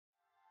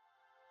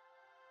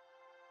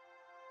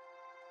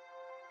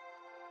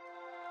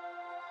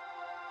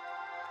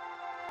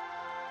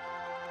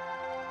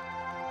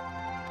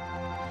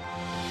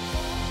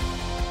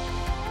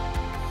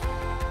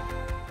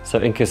So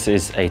Incus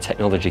is a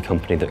technology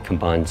company that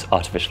combines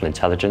artificial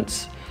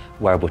intelligence,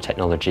 wearable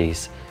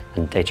technologies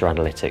and data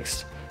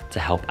analytics to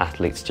help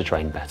athletes to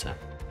train better.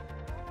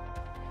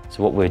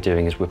 So what we're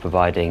doing is we're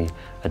providing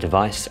a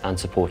device and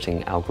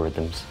supporting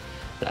algorithms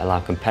that allow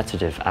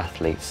competitive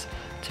athletes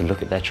to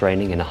look at their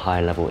training in a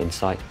higher level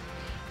insight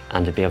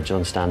and to be able to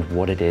understand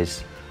what it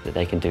is that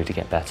they can do to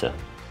get better.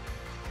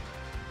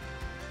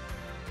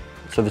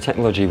 So the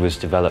technology was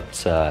developed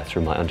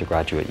through my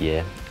undergraduate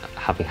year,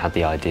 having had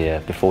the idea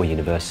before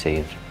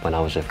university when I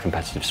was a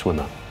competitive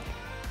swimmer.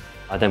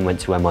 I then went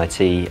to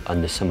MIT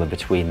in the summer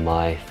between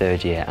my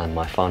third year and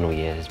my final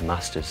year as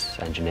master's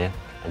engineer,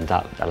 and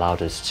that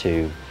allowed us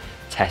to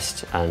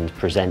test and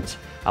present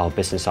our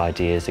business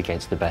ideas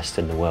against the best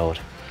in the world.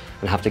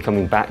 And after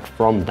coming back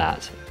from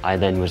that, I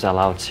then was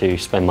allowed to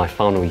spend my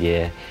final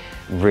year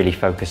really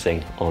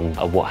focusing on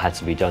what had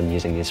to be done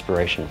using the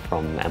inspiration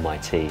from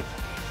MIT.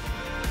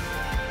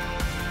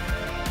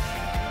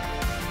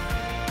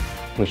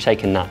 We've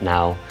taken that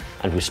now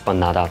and we've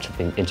spun that out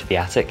into the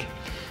attic,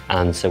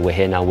 and so we're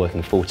here now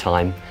working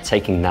full-time,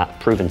 taking that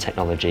proven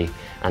technology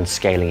and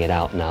scaling it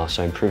out now,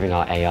 so improving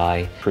our AI,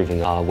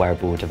 improving our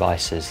wearable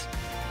devices.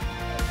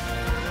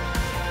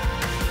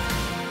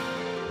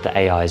 The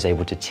AI is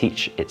able to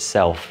teach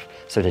itself,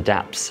 so it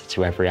adapts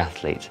to every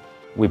athlete.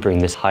 We bring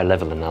this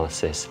high-level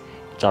analysis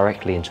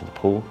directly into the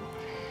pool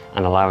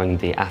and allowing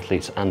the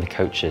athletes and the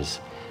coaches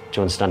to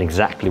understand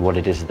exactly what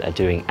it is that they're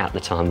doing at the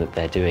time that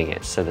they're doing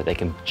it, so that they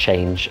can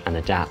change and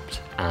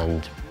adapt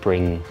and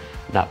bring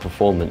that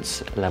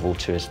performance level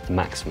to the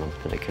maximum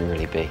that it can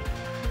really be.